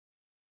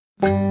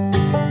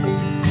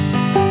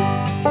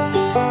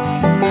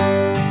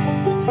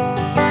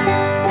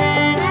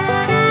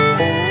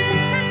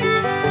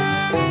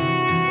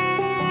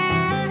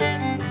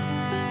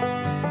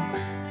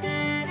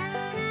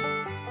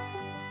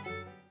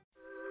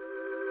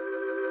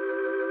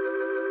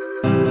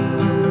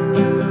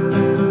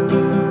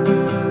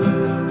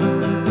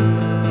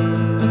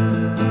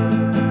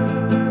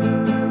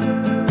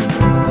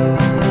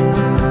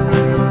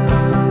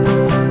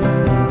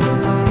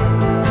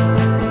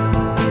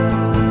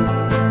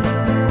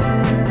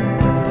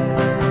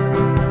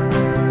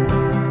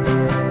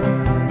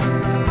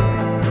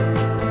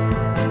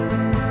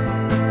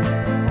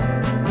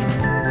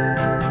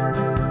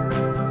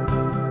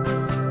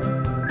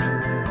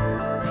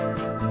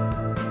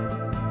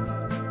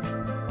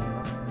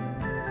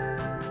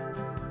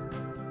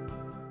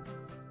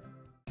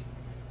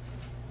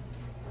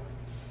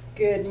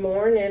Good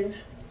morning.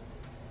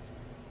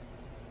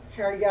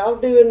 How are y'all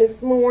doing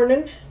this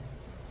morning?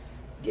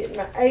 Getting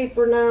my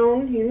apron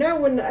on. You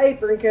know when the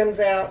apron comes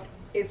out,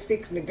 it's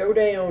fixing to go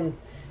down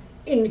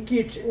in the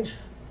kitchen.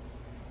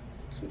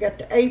 So we got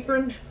the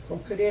apron. Gonna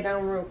put it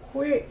on real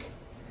quick.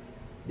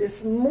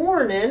 This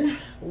morning,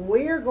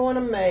 we're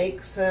gonna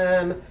make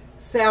some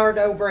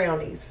sourdough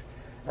brownies.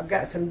 I've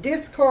got some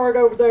discard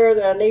over there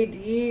that I need to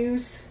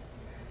use.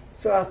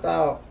 So I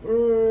thought,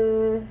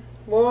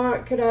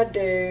 what could I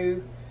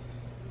do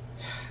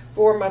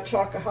for my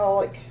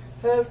chocaholic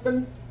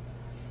husband?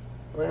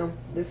 Well,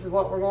 this is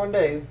what we're going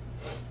to do.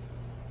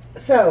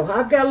 So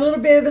I've got a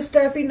little bit of a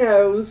stuffy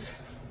nose.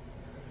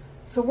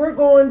 So we're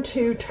going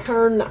to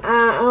turn the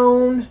eye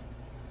on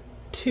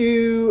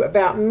to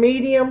about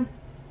medium.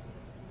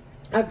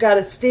 I've got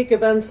a stick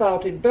of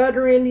unsalted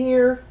butter in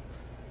here.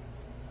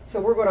 So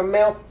we're going to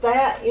melt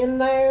that in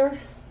there.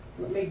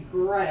 Let me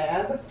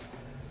grab.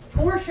 Of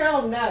course,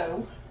 y'all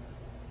know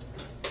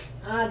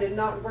I did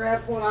not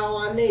grab what all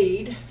I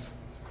need.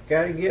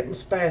 Got to get my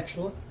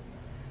spatula.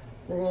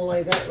 We're going to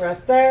lay that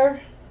right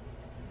there.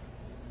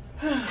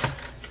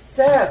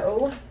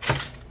 So,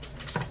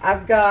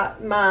 I've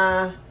got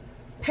my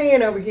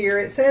pan over here.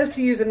 It says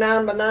to use a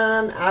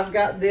 9x9. I've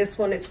got this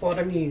one. It's what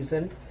I'm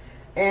using.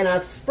 And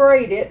I've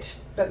sprayed it,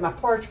 but my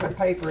parchment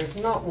paper is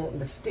not wanting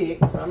to stick,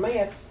 so I may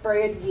have to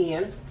spray it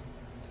again.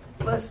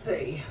 Let's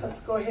see. Let's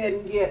go ahead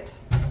and get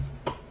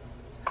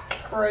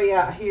spray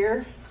out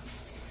here.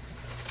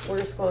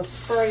 We're just going to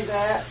spray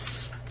that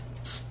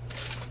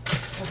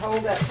to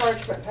hold that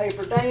parchment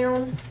paper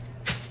down.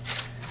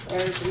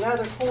 There's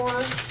another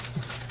corner.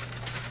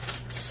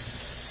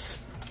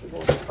 We're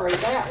going to spray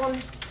that one.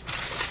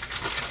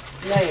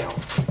 Now,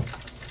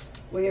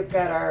 we have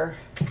got our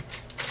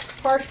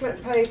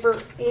parchment paper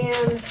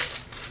in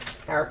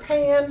our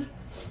pan.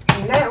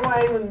 And that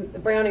way, when the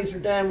brownies are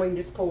done, we can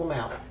just pull them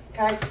out.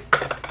 Okay?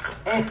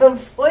 And I'm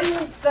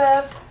slinging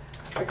stuff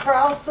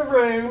across the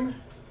room.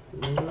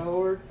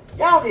 Lord.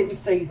 Y'all didn't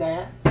see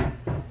that.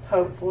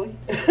 Hopefully.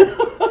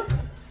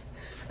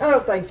 I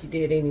don't think you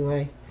did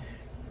anyway.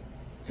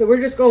 So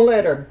we're just going to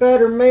let our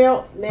butter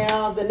melt.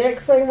 Now the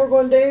next thing we're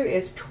going to do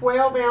is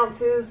 12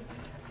 ounces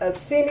of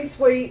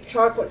semi-sweet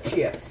chocolate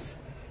chips.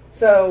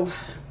 So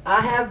I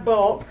have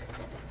bulk.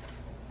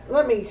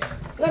 Let me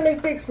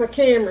fix my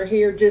camera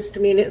here just a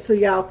minute so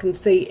y'all can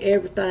see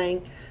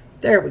everything.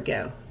 There we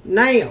go.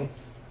 Now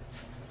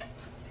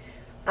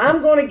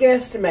I'm going to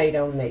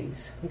guesstimate on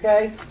these,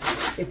 okay?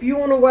 If you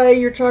want to weigh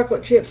your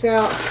chocolate chips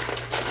out,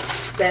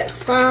 that's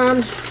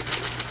fine.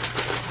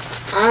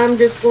 I'm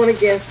just going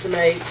to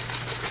guesstimate.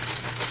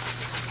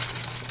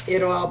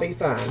 It'll all be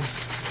fine.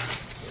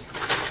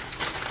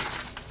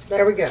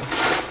 There we go.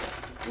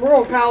 We're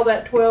going to call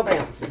that 12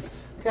 ounces,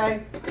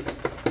 okay?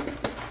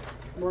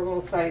 We're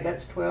going to say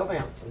that's 12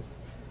 ounces.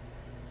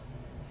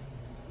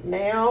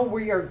 Now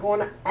we are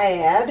going to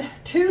add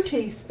 2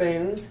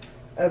 teaspoons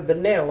of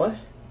vanilla.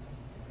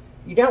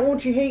 You don't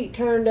want your heat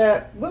turned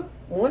up, whoop,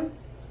 1,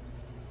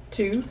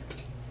 2.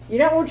 You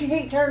don't want your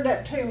heat turned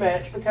up too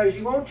much because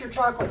you want your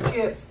chocolate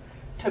chips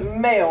to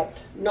melt,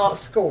 not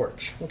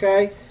scorch,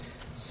 okay?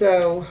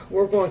 So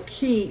we're going to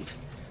keep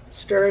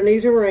stirring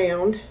these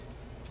around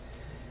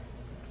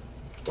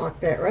like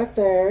that right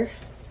there.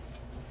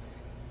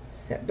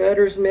 That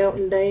butter's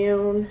melting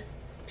down.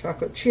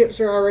 Chocolate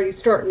chips are already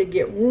starting to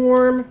get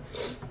warm.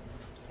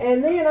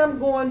 And then I'm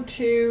going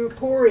to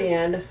pour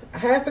in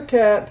 1/2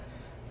 cup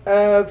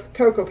of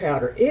cocoa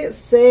powder. It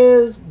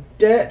says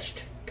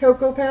Dutch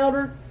cocoa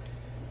powder.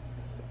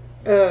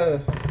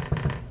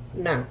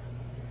 No.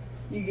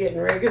 You're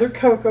getting regular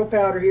cocoa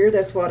powder here.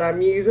 That's what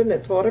I'm using.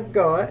 That's what I've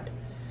got.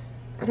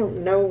 I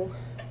don't know.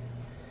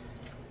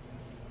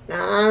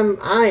 Now,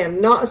 I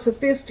am not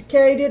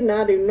sophisticated, and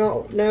I do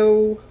not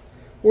know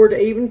where to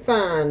even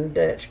find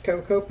Dutch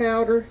cocoa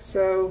powder.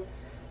 So,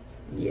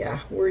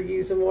 yeah, we're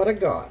using what I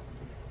got.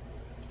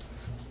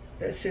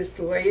 That's just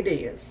the way it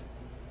is.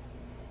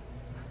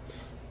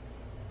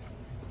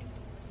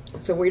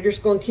 So we're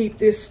just going to keep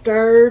this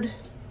stirred.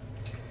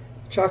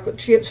 Chocolate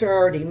chips are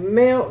already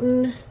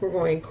melting. We're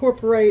going to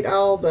incorporate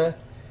all the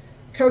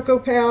cocoa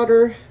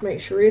powder.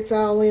 Make sure it's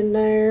all in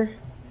there.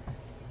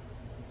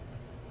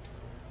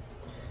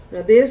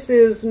 Now this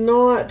is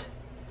not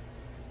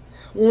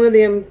one of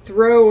them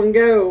throw and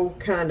go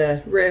kind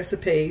of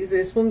recipes.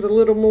 This one's a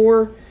little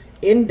more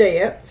in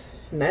depth.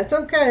 And that's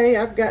okay.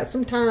 I've got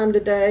some time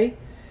today.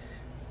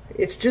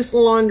 It's just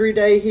laundry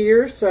day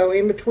here. So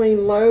in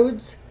between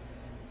loads,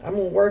 I'm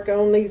going to work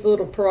on these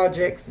little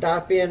projects that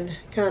I've been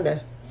kind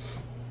of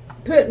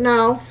putting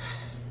off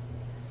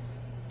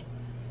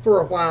for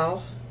a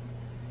while.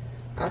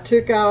 I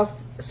took off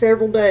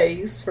several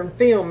days from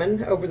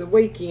filming over the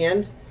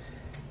weekend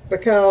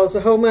because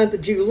the whole month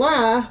of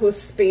July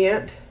was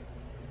spent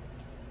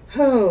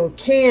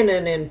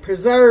canning and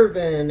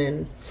preserving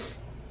and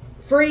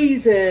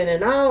freezing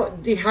and all,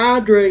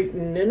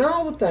 dehydrating and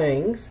all the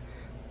things.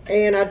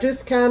 And I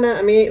just kind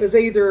of, it was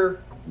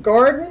either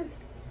garden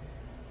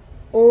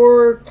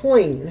or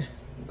clean.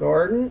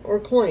 Garden or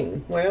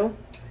clean. Well,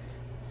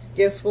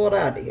 guess what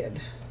I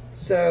did?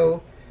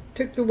 So,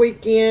 took the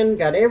weekend,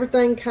 got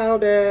everything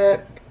caught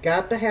up,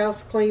 got the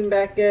house cleaned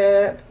back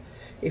up.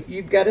 If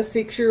you've got a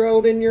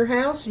 6-year-old in your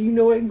house, you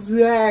know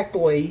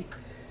exactly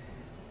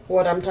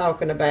what I'm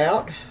talking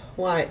about,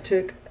 why it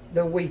took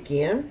the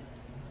weekend.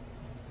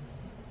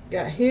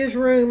 Got his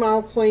room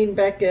all cleaned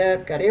back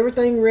up, got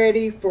everything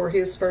ready for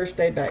his first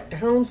day back to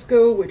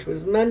homeschool, which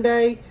was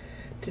Monday.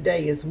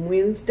 Today is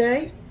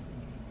Wednesday.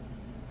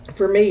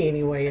 For me,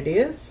 anyway, it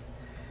is.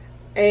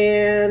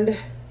 And,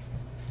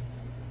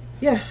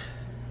 yeah,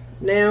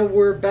 now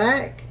we're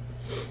back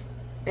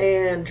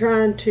and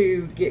trying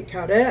to get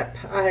caught up.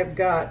 I have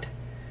got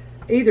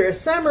either a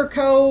summer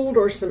cold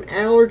or some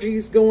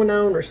allergies going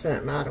on or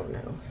something. I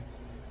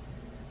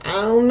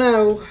don't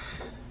know.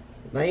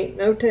 There ain't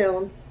no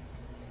telling.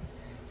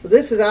 So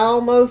this is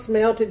almost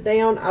melted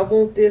down. I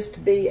want this to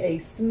be a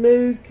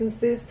smooth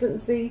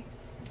consistency.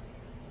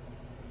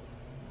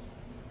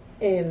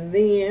 And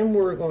then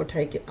we're going to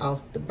take it off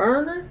the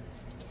burner,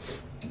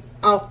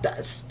 off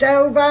the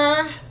stove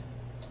eye,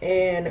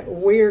 and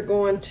we're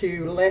going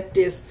to let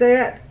this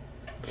set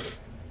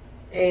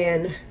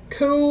and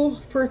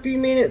cool for a few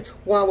minutes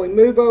while we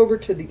move over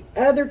to the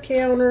other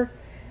counter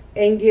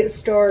and get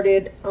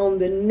started on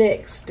the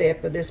next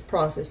step of this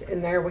process.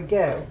 And there we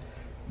go.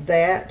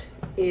 That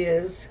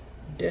is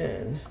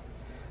done.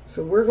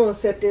 So we're going to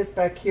set this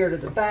back here to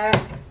the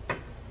back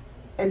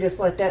and just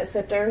let that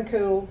sit there and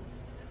cool.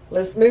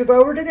 Let's move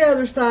over to the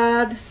other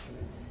side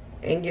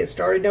and get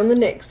started on the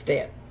next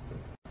step.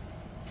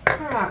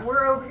 Alright,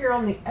 we're over here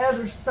on the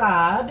other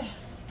side,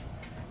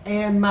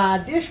 and my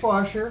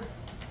dishwasher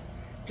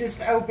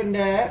just opened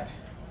up.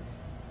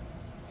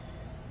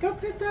 Go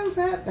put those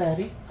up,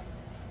 buddy.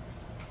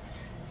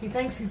 He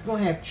thinks he's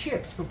going to have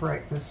chips for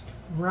breakfast.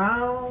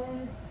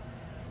 Wrong.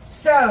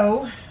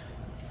 So,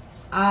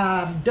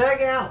 I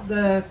dug out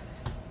the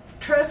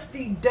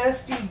trusty,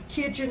 dusty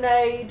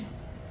KitchenAid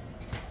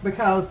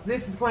because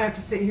this is going to have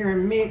to sit here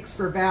and mix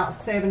for about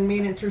 7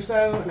 minutes or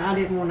so, and I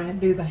didn't want to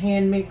do the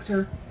hand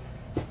mixer.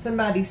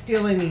 Somebody's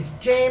stealing these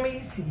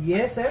jammies.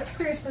 Yes, that's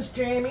Christmas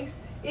jammies.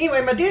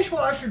 Anyway, my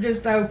dishwasher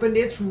just opened.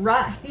 It's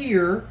right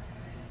here,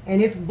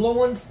 and it's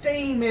blowing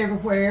steam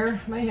everywhere.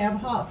 May have a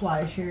hot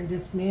flash here in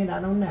just a minute. I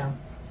don't know.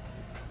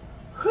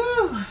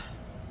 Whew.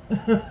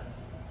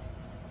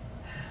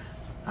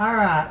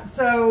 Alright,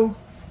 so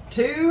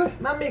to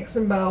my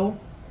mixing bowl.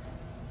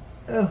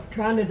 Oh,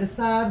 trying to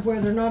decide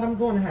whether or not I'm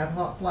going to have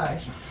hot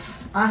flash.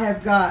 I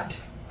have got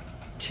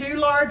 2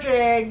 large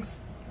eggs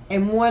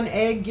and 1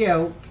 egg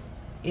yolk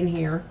in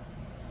here.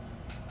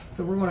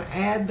 So we're going to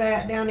add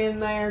that down in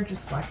there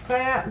just like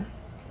that.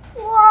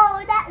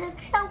 Whoa, that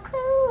looks so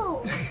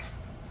cool.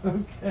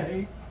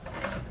 Okay.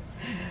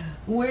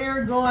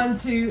 We're going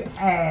to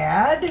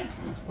add,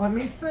 let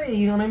me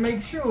see, let me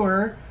make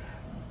sure.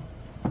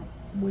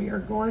 We are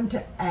going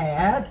to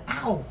add,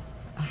 a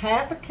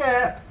half a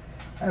cup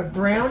of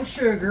brown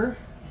sugar.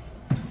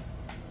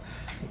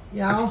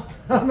 Y'all,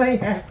 I may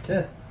have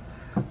to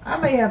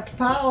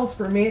pause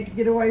for a minute to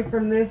get away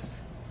from this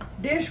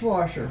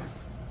dishwasher.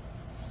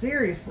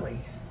 Seriously.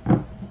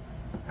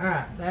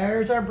 Alright,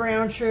 there's our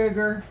brown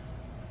sugar.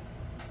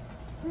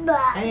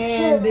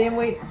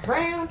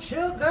 Brown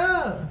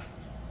sugar.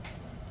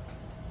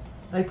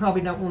 They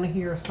probably don't want to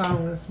hear a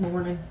song this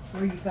morning. What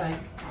do you think?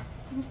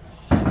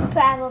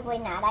 Probably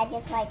not. I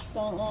just like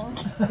singing.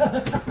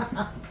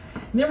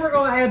 Then we're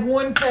going to add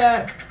 1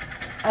 cup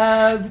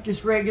of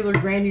just regular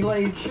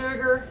granulated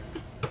sugar.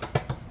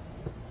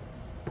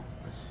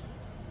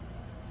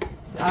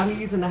 I'm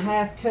using a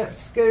half cup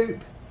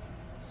scoop.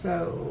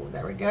 So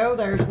there we go.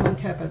 There's 1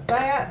 cup of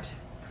that.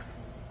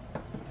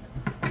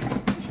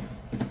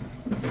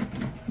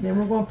 Then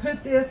we're going to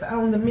put this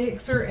on the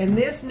mixer, and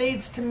this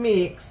needs to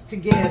mix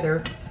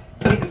together.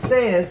 It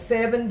says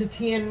 7 to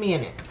 10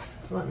 minutes.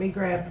 So let me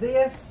grab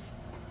this.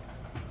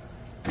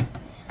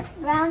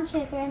 Brown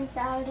sugar and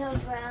sourdough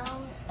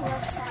brown.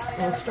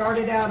 We'll start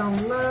it out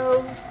on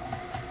low.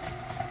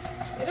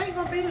 It ain't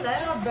going to be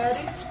loud,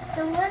 buddy. It's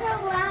a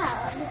little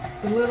loud.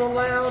 It's a little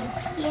loud?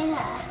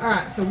 Yeah.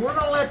 Alright, so we're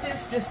going to let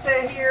this just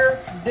sit here,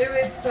 do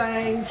its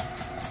thing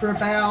for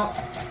about,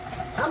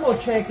 I'm going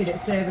to check it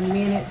at 7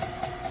 minutes.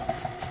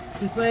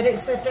 Just let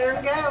it sit there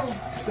and go.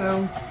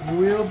 So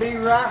we'll be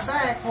right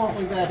back, won't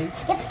we, buddy?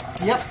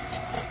 Yep.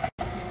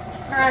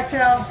 Alright,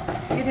 y'all.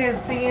 It has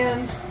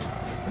been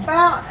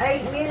about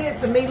 8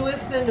 minutes of me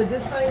listening to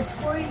this thing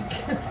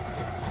squeak.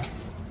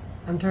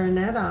 I'm turning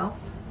that off,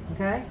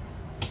 okay?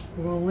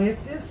 We're going to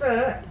lift this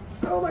up.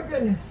 Oh my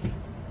goodness.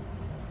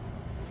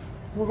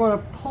 We're going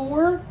to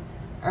pour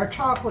our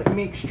chocolate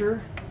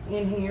mixture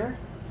in here.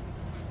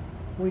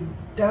 We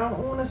don't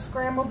want to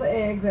scramble the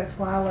egg. That's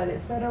why I let it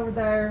sit over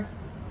there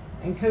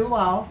and cool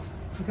off,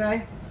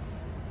 okay?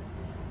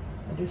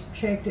 I just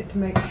checked it to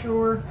make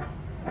sure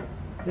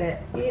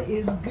that it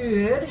is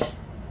good.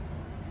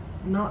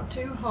 Not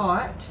too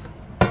hot.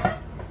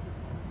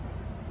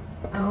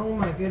 Oh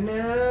my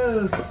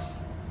goodness.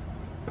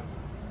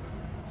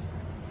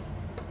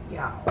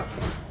 Y'all.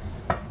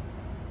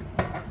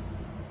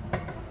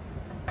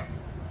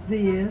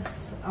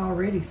 This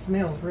already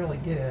smells really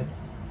good.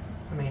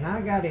 I mean,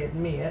 I gotta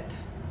admit,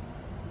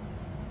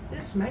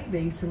 this may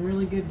be some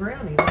really good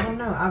brownies. I don't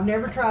know. I've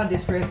never tried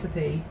this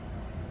recipe,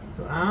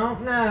 so I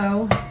don't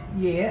know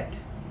yet.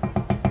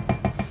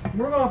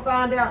 We're gonna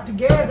find out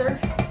together.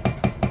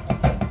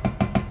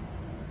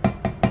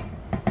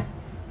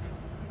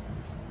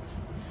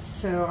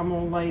 So I'm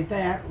gonna lay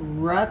that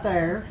right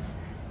there.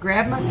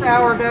 Grab my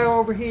sourdough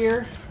over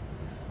here.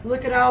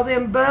 Look at all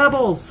them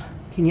bubbles.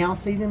 Can y'all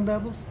see them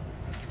bubbles?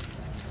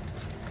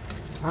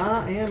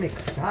 I am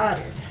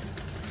excited.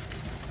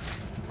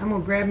 I'm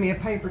gonna grab me a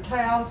paper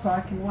towel so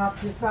I can wipe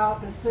this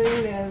off as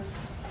soon as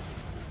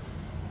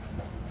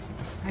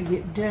I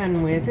get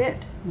done with it.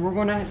 We're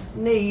gonna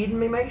need, let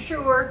me make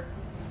sure,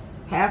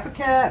 half a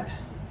cup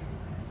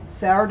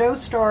sourdough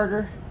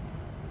starter.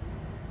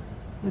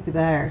 Look at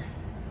there.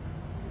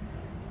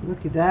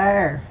 Look at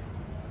there.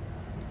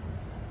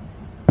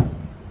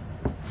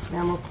 Now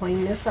I'm gonna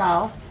clean this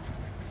off.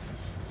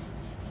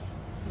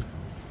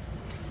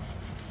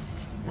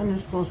 I'm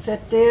just gonna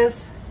set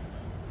this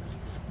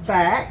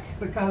back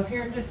because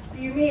here in just a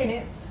few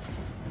minutes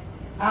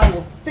I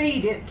will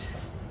feed it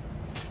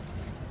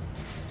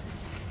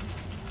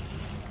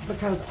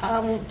because I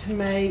want to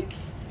make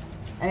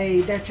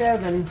a Dutch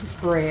oven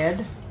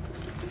bread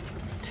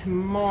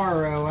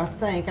tomorrow. I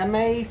think I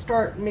may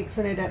start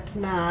mixing it up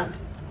tonight,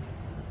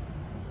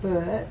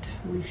 but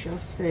we shall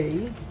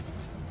see.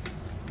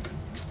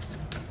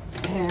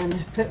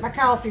 And put my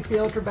coffee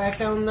filter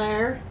back on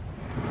there.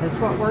 That's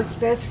what works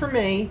best for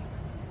me.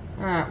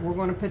 Alright, we're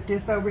going to put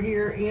this over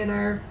here in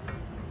our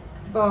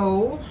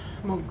bowl.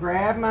 I'm going to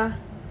grab my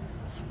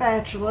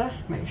spatula,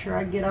 make sure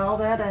I get all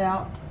that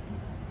out.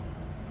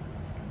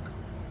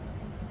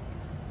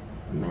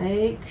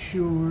 Make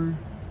sure.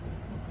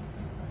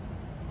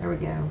 There we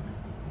go.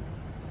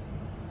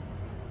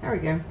 There we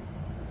go.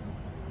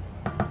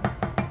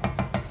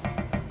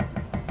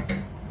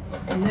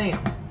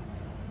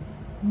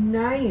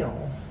 Now,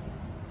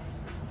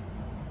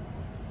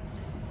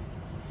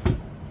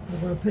 we're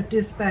going to put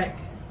this back,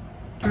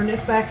 turn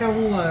this back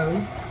on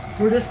low.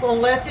 We're just going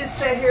to let this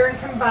sit here and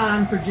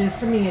combine for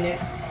just a minute.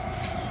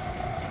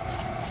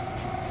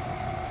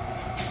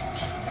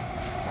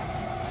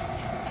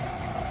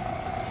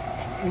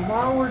 And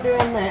while we're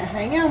doing that,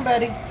 hang on,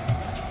 buddy.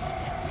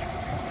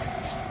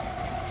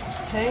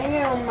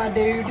 Hang on, my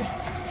dude.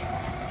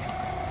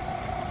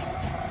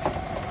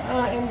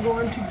 I am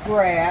going to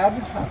grab,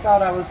 I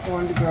thought I was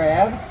going to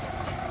grab.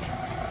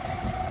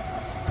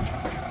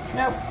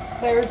 Nope,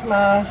 there's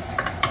my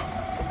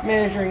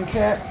measuring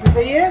cup for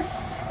this.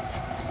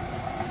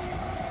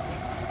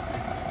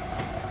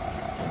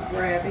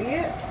 Grab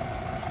it.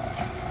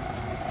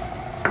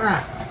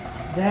 Alright,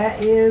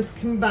 that is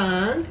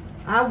combined.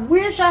 I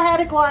wish I had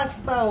a glass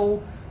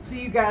bowl so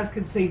you guys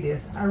could see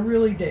this. I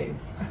really do.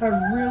 I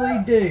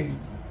really do.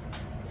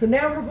 So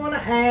now we're going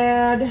to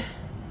add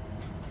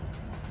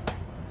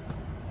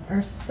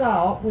our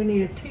salt. We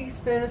need a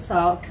teaspoon of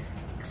salt.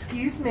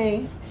 Excuse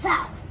me.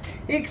 Salt.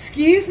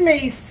 Excuse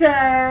me,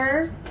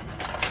 sir.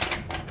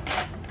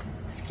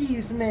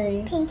 Excuse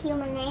me. Pink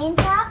Himalayan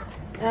salt?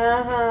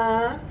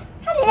 Uh-huh.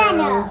 How did I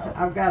know?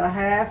 I've got a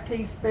half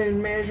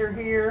teaspoon measure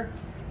here.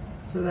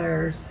 So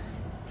there's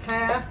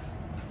half.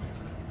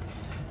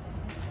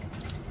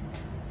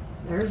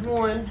 There's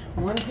one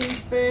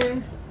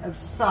teaspoon of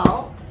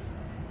salt.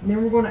 And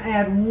then we're going to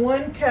add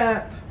 1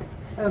 cup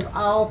of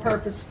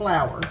all-purpose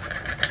flour.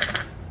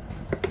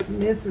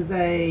 And this is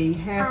a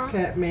half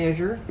cup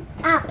measure.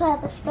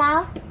 All-purpose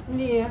flour?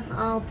 Yeah,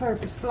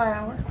 all-purpose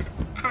flour.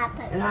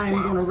 All-purpose And I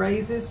am going to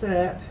raise this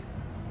up.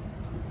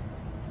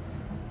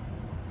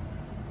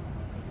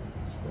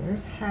 So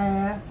there's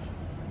half.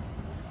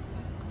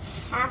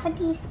 Half a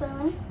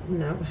teaspoon.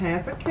 No,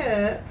 half a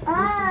cup.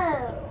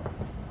 Oh.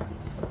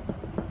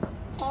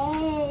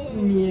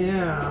 Oh.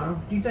 Yeah.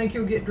 Do you think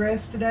you'll get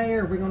dressed today,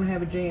 or are we going to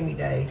have a jammy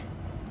day?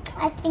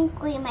 I think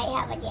we might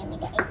have a jammy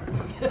day.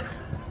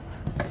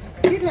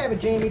 You'd have a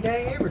jammy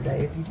day every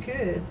day if you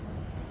could,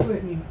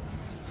 wouldn't you?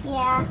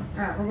 Yeah.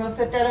 Alright, we're going to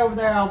set that over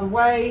there all the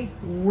way.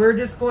 We're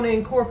just going to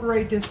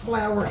incorporate this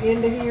flour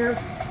into here.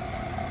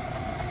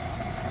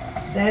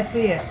 That's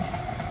it.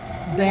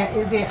 That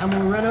is it. I'm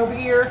going to run over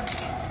here,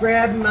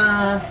 grab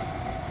my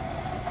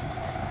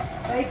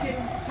baking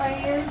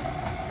pan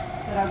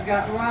that I've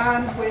got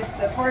lined with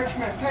the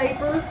parchment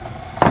paper.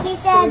 She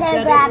said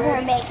to grab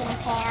her baking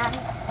pan.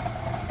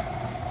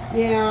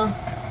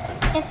 Yeah.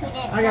 If we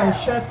didn't I gotta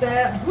know. shut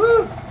that.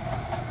 Woo!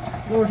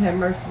 Lord have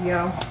mercy,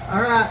 y'all.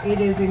 Alright, it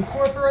is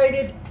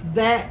incorporated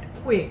that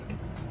quick.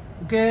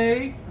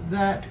 Okay?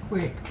 That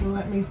quick. Well,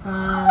 let me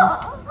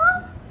find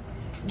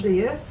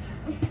this.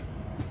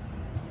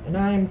 And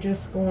I am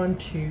just going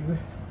to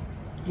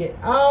get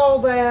all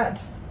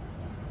that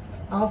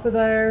off of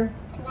there.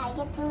 And I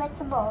get to lick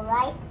the bowl,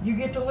 right? You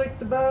get to lick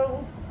the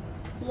bowl?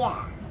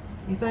 Yeah.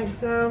 You think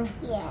so?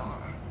 Yeah.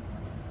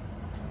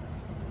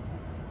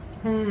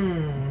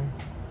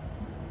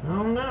 I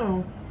don't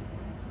know.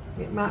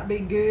 It might be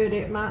good,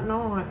 it might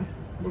not.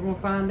 We're going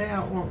to find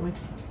out, won't we?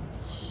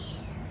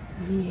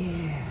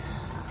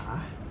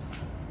 Yeah.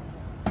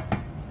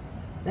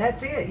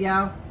 That's it,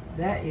 y'all.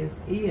 That is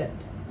it.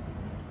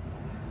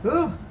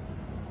 Ooh.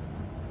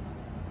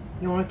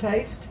 You want to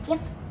taste? Yep.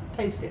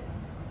 Taste it.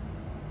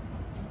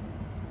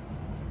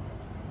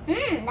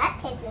 That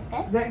tastes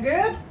good. Is that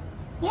good?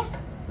 Yeah.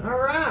 All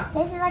right.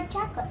 Tastes like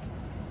chocolate.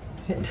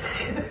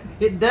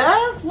 It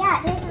does?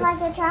 Yeah, it tastes like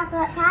the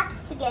chocolate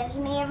Paps gives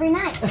me every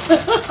night.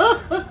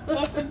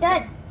 This is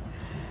good.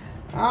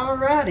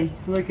 Alrighty.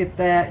 Look at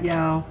that,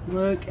 y'all.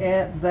 Look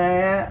at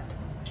that.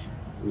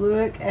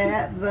 Look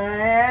at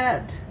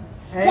that.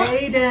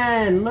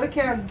 Aiden, look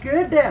how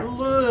good that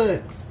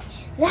looks.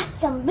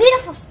 That's some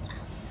beautiful stuff.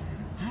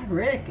 I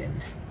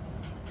reckon.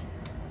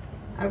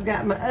 I've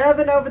got my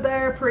oven over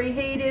there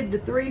preheated to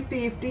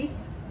 350.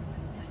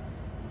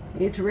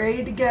 It's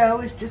ready to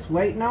go. It's just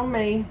waiting on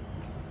me.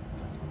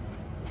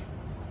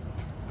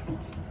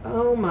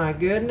 Oh my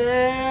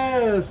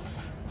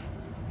goodness.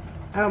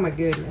 Oh my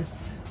goodness.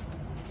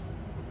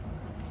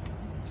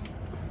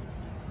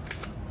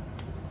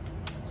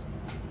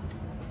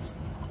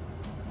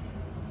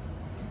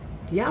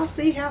 Y'all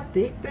see how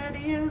thick that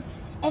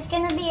is? It's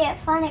going to be a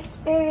fun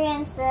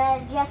experience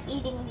just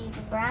eating these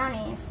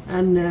brownies.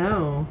 I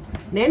know.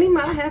 Nanny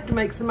might have to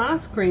make some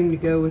ice cream to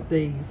go with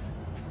these.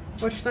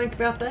 What you think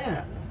about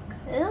that?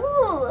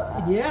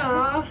 Cool.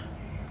 Yeah.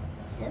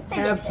 Super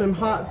Have duper some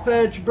cool. hot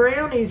fudge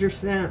brownies or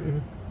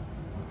something.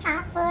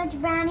 Hot fudge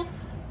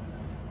brownies.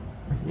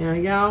 Now,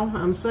 y'all,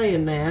 I'm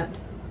saying that.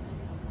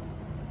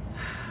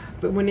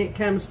 But when it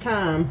comes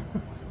time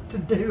to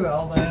do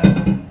all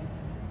that,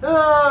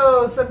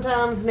 oh,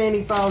 sometimes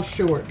Nanny falls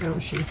short, don't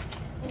she?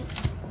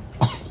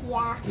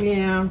 Yeah.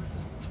 Yeah.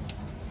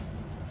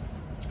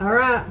 All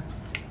right.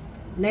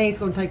 Nanny's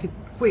going to take a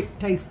quick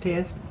taste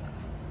test.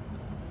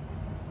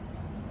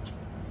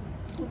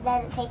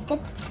 Does it taste good?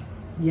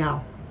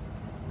 Yeah.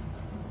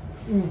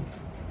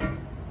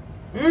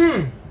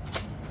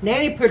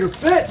 Nanny put her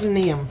foot in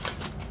them.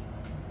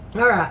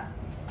 All right.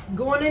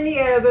 Going in the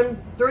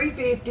oven,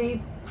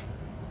 350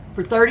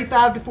 for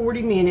 35 to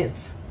 40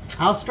 minutes.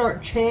 I'll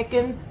start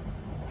checking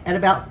at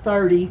about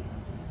 30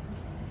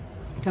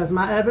 because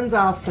my oven's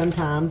off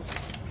sometimes.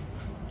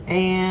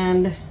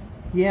 And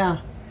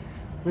yeah,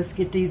 let's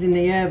get these in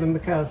the oven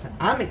because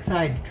I'm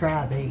excited to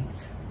try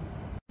these.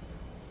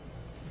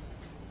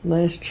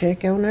 Let's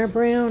check on our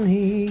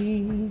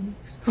brownies.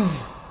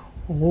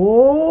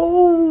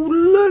 Oh,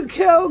 look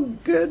how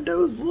good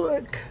those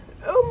look.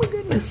 Oh my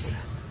goodness.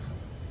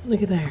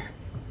 Look at there.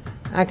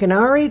 I can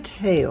already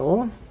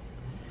tell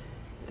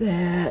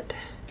that,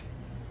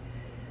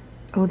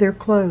 oh, they're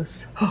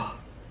close. Oh,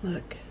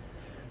 look.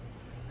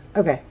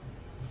 Okay.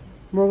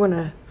 We're going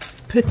to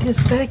put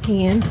this back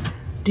in.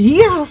 Do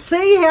y'all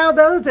see how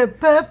those have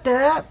puffed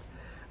up?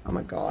 Oh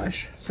my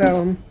gosh.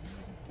 So,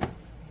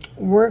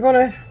 we're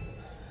going to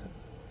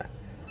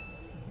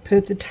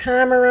put the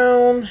timer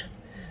on.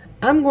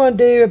 I'm going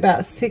to do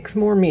about 6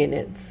 more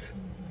minutes.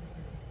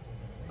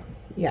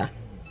 Yeah.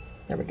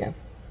 There we go.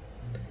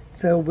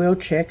 So, we'll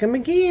check them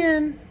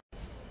again.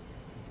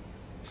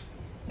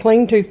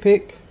 Clean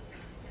toothpick.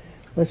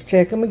 Let's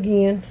check them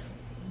again.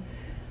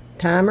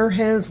 Timer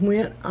has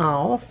went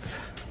off.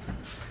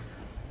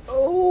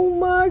 Oh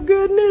my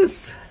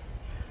goodness.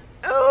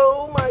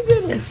 Oh my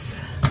goodness.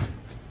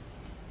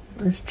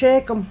 Let's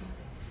check them.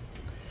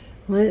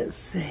 Let's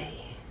see.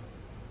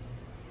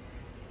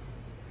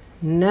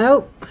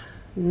 Nope,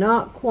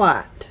 not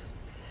quite.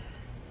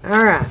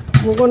 Alright,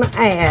 we're going to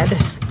add.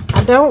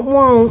 I don't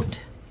want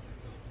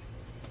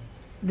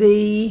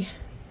the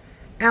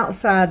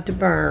outside to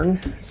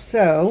burn,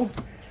 so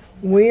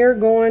we're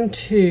going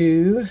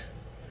to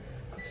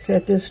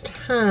set this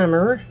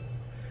timer.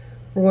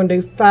 We're going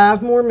to do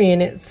 5 more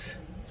minutes.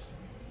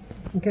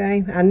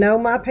 Okay, I know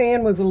my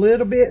pan was a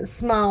little bit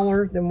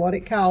smaller than what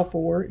it called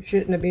for. It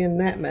shouldn't have been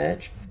that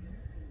much,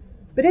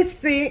 but it's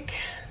thick,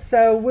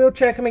 so we'll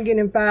check them again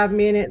in 5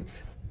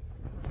 minutes,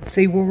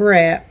 see where we're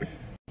at.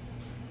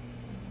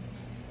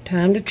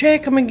 Time to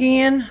check them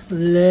again.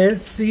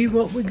 Let's see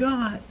what we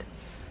got.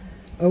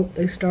 Oh,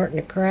 they're starting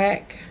to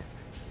crack.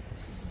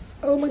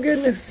 Oh my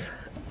goodness.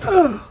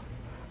 Oh.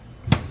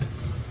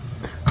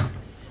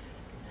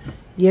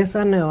 Yes,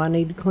 I know I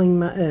need to clean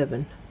my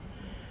oven.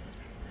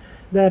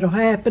 That'll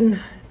happen,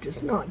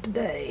 just not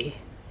today.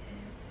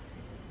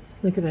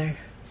 Look at there.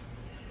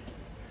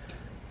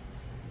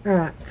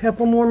 Alright, a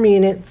couple more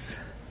minutes.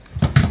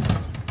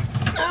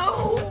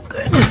 Oh,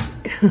 goodness.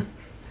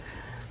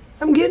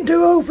 I'm getting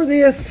too old for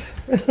this.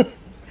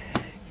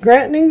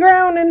 Grunting and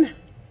groaning.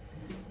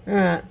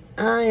 Alright,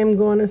 I am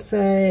going to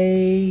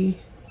say,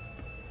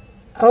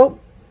 oh,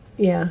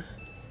 yeah,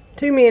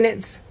 2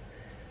 minutes.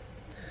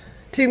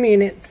 2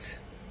 minutes.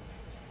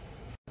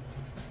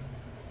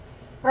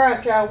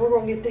 Alright, y'all, we're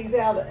going to get these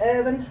out of the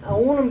oven. I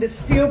want them to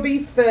still be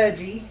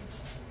fudgy,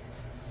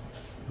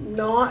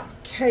 not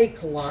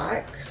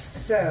cake-like.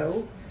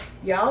 So,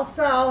 y'all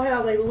saw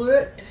how they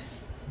looked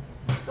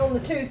on the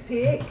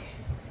toothpick.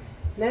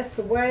 That's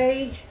the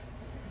way.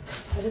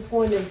 I just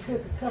wanted them to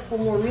cook a couple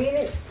more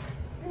minutes.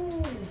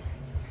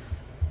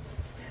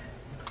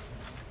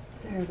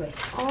 There they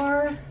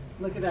are.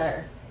 Look at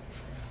there.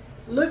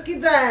 Looky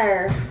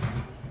there.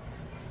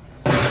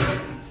 Now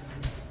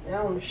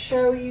I'm going to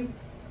show you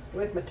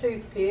with my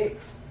toothpick.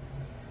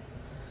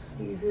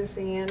 Use this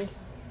end.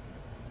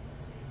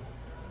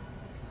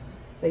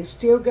 They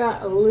still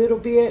got a little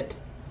bit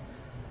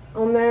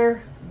on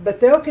there, but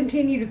they'll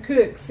continue to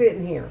cook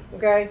sitting here,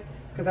 okay?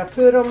 Because I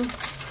put them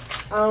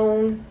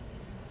on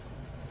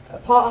a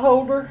pot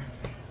holder,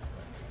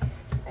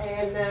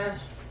 and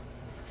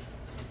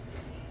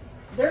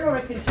they're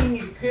going to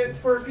continue to cook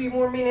for a few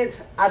more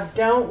minutes. I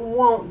don't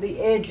want the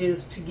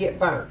edges to get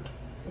burnt,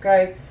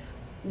 okay?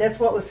 That's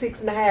what was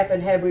fixing to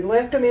happen. Had we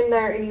left them in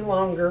there any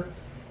longer,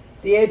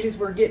 the edges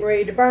were getting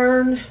ready to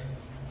burn.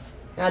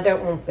 I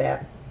don't want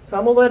that. So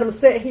I'm going to let them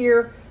sit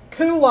here,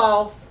 cool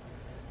off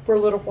for a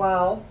little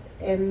while,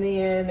 and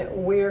then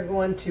we're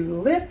going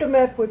to lift them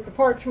up with the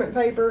parchment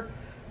paper,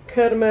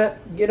 cut them up,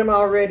 get them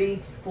all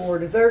ready for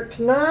dessert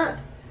tonight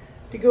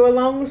to go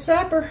along with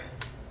supper.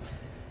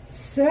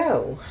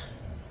 So,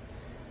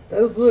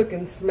 those look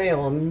and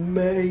smell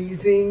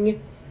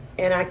amazing,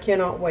 and I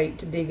cannot wait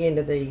to dig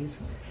into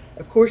these.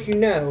 Of course, you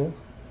know,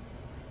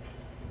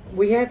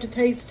 we have to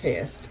taste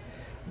test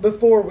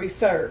before we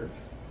serve.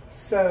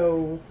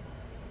 So,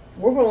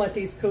 we're going to let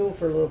these cool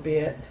for a little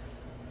bit.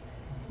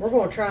 We're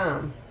going to try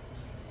them.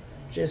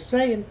 Just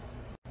saying.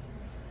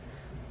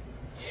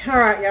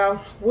 Alright,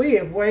 y'all. We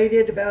have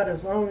waited about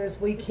as long as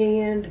we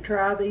can to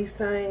try these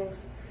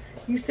things.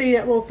 You see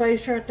that little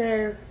face right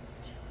there?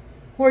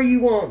 Where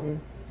you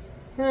wanting?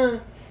 Huh?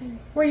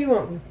 Where you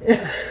wanting?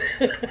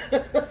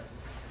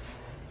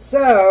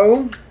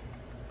 So,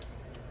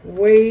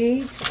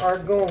 we are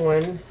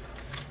going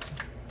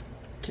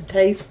to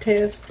taste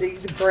test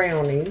these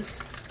brownies.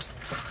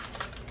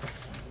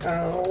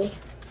 Oh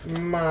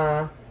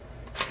my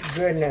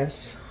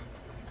goodness.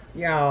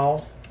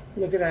 Y'all,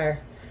 look at there.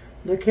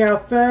 Look how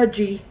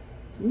fudgy.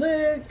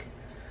 Look.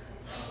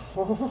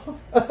 Oh.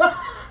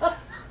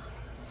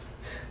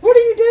 What are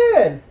you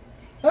doing?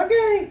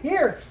 Okay,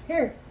 here.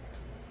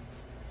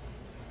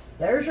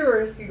 There's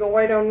yours. You gonna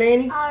wait on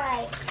Nanny?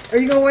 Alright. Are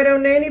you gonna wait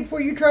on Nanny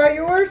before you try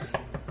yours?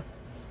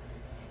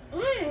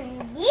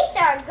 These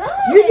are good.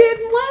 You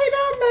didn't wait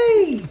on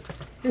me.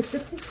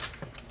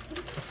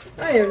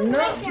 I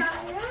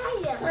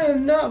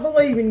am not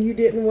believing you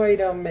didn't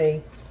wait on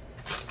me.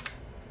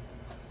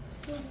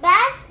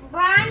 Best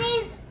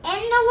brownies in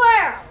the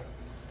world.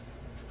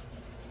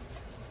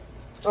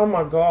 Oh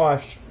my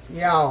gosh,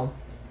 y'all.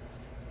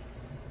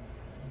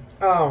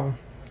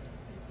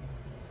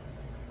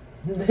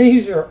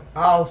 These are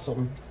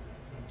awesome.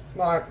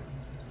 Like,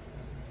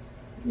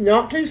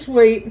 not too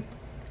sweet,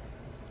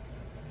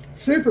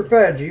 super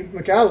fudgy,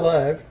 which I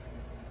love.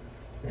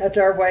 That's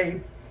our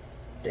way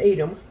to eat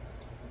them.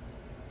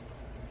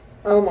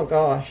 Oh my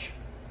gosh.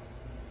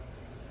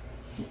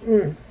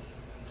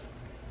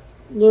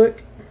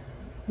 Look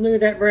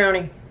at that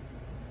brownie.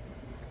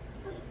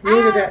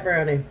 Look at that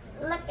brownie.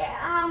 Look at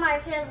how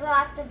much is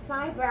left of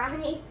my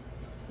brownie.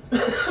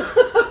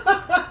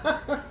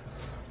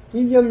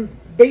 You done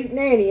beat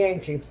Nanny,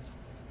 ain't you?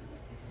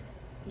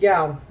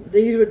 Yeah,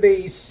 these would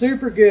be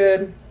super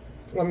good.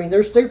 I mean,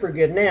 they're super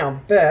good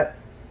now, but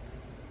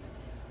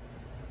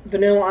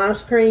vanilla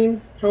ice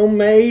cream,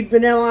 homemade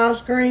vanilla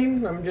ice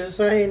cream, I'm just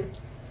saying,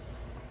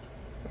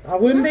 I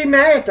wouldn't be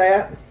mad at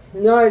that.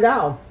 Not at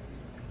all.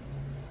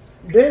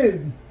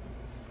 Dude,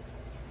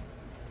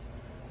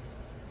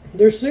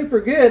 they're super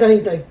good,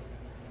 ain't they?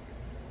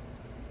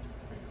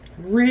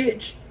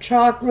 Rich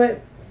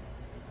chocolate.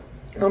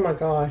 Oh my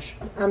gosh,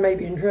 I may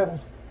be in trouble.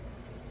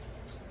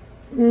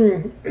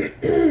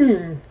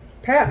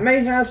 Pat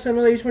may have some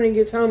of these when he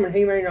gets home, and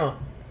he may not.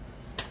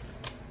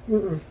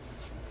 I'm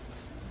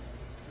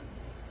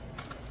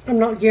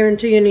not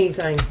guaranteeing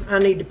anything. I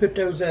need to put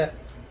those up.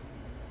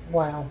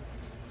 Wow.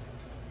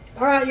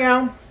 Alright,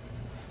 y'all.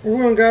 We're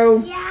going to go.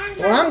 Yeah,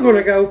 well, I'm going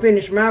to go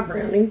finish my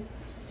brownie.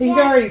 He's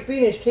already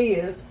finished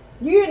his.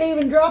 You didn't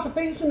even drop a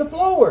piece on the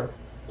floor.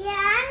 Yeah,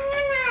 I'm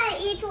going to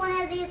eat one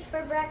of these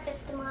for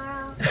breakfast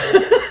tomorrow.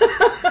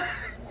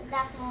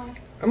 Definitely.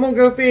 I'm going to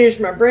go finish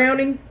my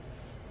brownie.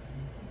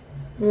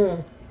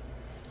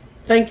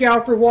 Thank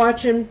y'all for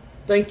watching.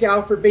 Thank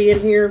y'all for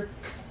being here.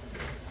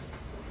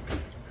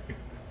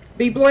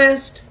 Be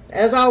blessed.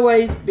 As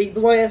always, be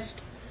blessed.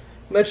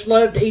 Much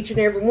love to each and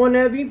every one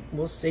of you.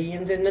 We'll see you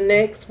in the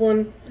next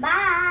one.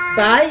 Bye.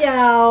 Bye,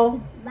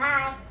 y'all.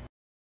 Bye.